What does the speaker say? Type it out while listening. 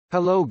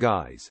Hello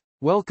guys.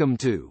 Welcome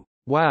to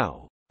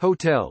Wow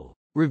Hotel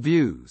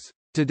Reviews.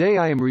 Today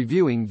I am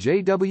reviewing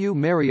JW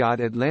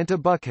Marriott Atlanta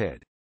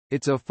Buckhead.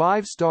 It's a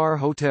 5-star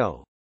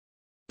hotel.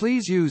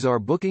 Please use our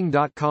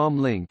booking.com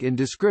link in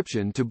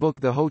description to book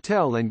the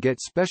hotel and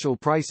get special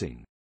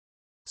pricing.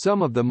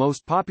 Some of the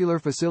most popular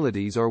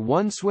facilities are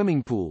one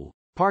swimming pool,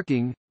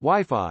 parking,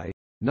 Wi-Fi,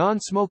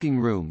 non-smoking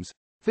rooms,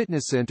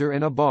 fitness center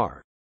and a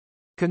bar.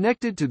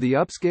 Connected to the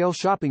upscale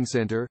shopping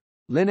center,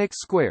 Lenox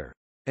Square,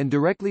 and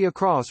directly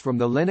across from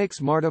the Lenox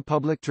MARTA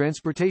public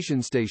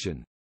transportation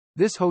station.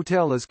 This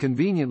hotel is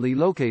conveniently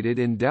located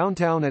in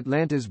downtown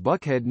Atlanta's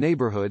Buckhead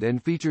neighborhood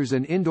and features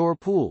an indoor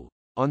pool,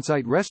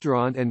 on-site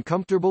restaurant and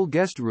comfortable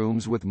guest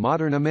rooms with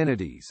modern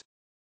amenities.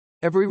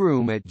 Every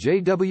room at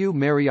JW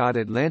Marriott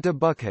Atlanta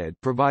Buckhead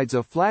provides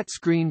a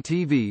flat-screen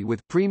TV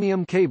with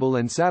premium cable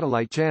and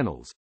satellite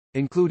channels,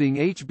 including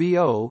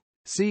HBO,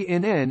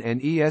 CNN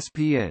and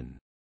ESPN.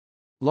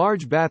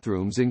 Large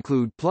bathrooms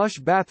include plush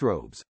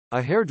bathrobes,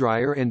 a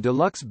hairdryer and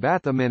deluxe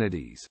bath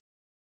amenities.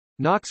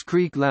 Nox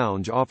Creek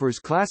Lounge offers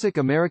classic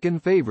American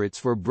favorites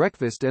for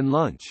breakfast and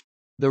lunch.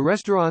 The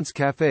restaurant's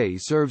café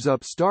serves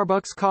up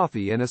Starbucks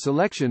coffee and a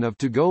selection of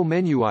to-go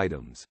menu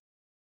items.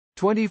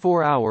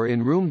 24-hour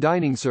in-room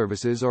dining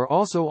services are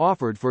also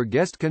offered for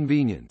guest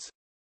convenience.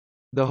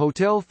 The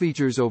hotel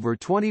features over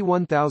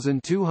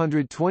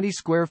 21,220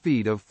 square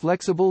feet of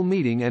flexible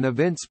meeting and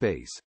event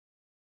space.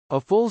 A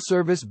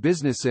full-service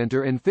business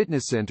center and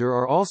fitness center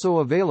are also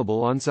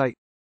available on-site.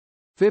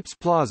 Phipps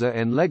Plaza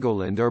and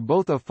Legoland are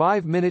both a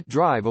 5-minute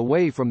drive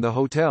away from the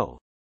hotel.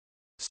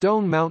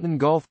 Stone Mountain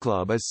Golf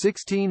Club is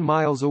 16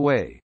 miles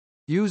away.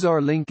 Use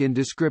our link in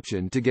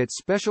description to get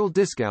special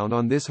discount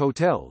on this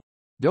hotel.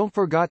 Don't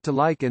forget to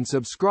like and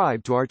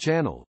subscribe to our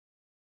channel.